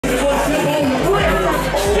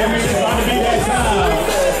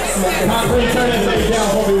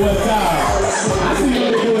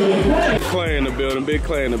Clay in the building, big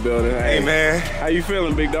Clay in the building. Hey man. How you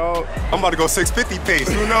feeling, big dog? I'm about to go 650 pace,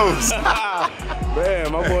 who knows?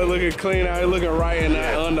 Man, my boy looking clean out here, looking right in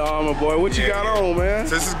that Under Armour, boy. What you got on, man?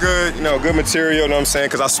 So this is good, you know, good material, you know what I'm saying?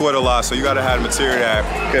 Because I sweat a lot, so you gotta have material that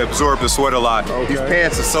can absorb the sweat a lot. Okay. These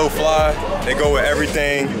pants are so fly, they go with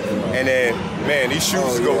everything. And then, man, these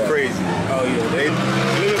shoes go crazy. Oh yeah, lemon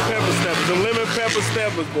pepper steppers, the lemon pepper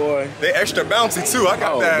steppers, boy. They extra bouncy too. I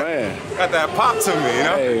got that, man. Got that pop to me, you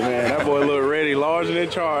know? Hey man, that boy look ready, larger than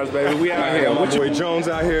Charles, baby. We out here. My boy Jones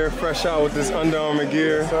out here, fresh out with this Under Armour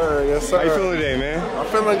gear. Yes, sir, yes, sir. How you feeling today, man? I'm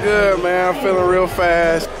feeling good, man. I'm feeling real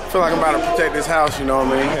fast. I feel like I'm about to protect this house, you know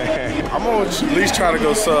what I mean? I'm gonna at least try to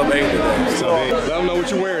go sub 8 today. Sub 8. Let them know what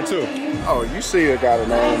you're wearing too. Oh, you see it got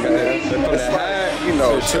it on, man. From the hat, you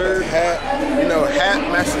know, shirt, hat, you know, hat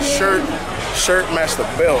match the shirt, shirt match the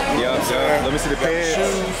belt. Yeah. Let me see the pants.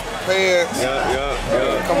 Shoes, pants.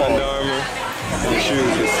 Yeah. Come on. Under Armour. And the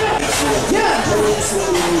shoes.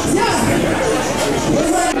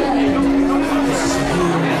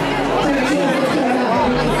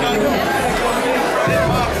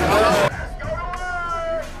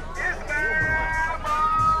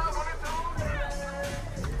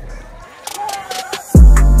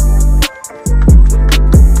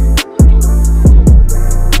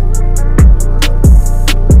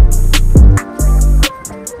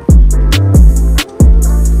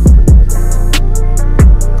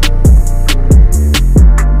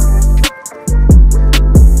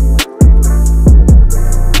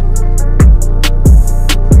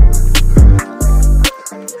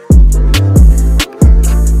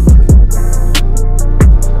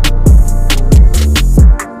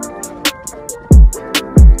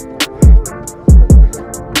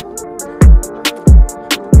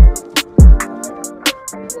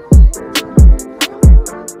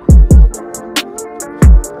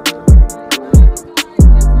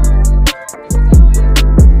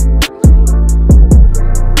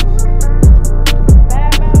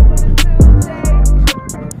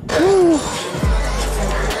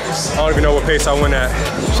 I don't even know what pace I went at.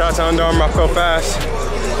 Shout out to Under Armour, I felt fast,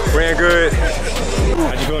 ran good.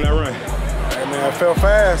 How'd you feel in that run? Hey man, I felt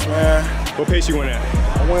fast, man. What pace you went at?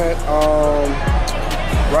 I went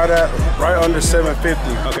right under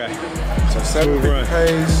 750. Okay. So 750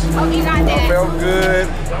 pace. Oh, you got that. I felt good.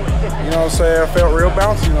 You know what I'm saying? I felt real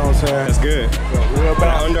bouncy, you know what I'm saying? That's good. Real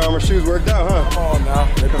bouncy. Under Armour shoes worked out, huh? Come on now.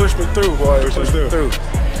 They pushed me through, boy. Pushed me through.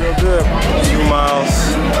 Feel good. 2 miles.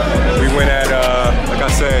 We went at, like I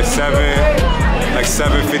said,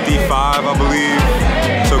 7:55, I believe.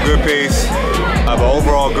 So good pace. But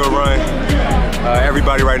overall, good run.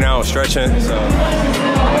 Everybody right now is stretching, so.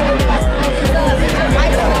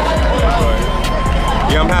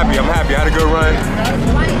 Yeah, I'm happy. I had a good run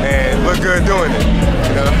and look good doing it.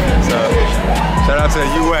 You know? So shout out to the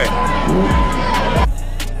UA.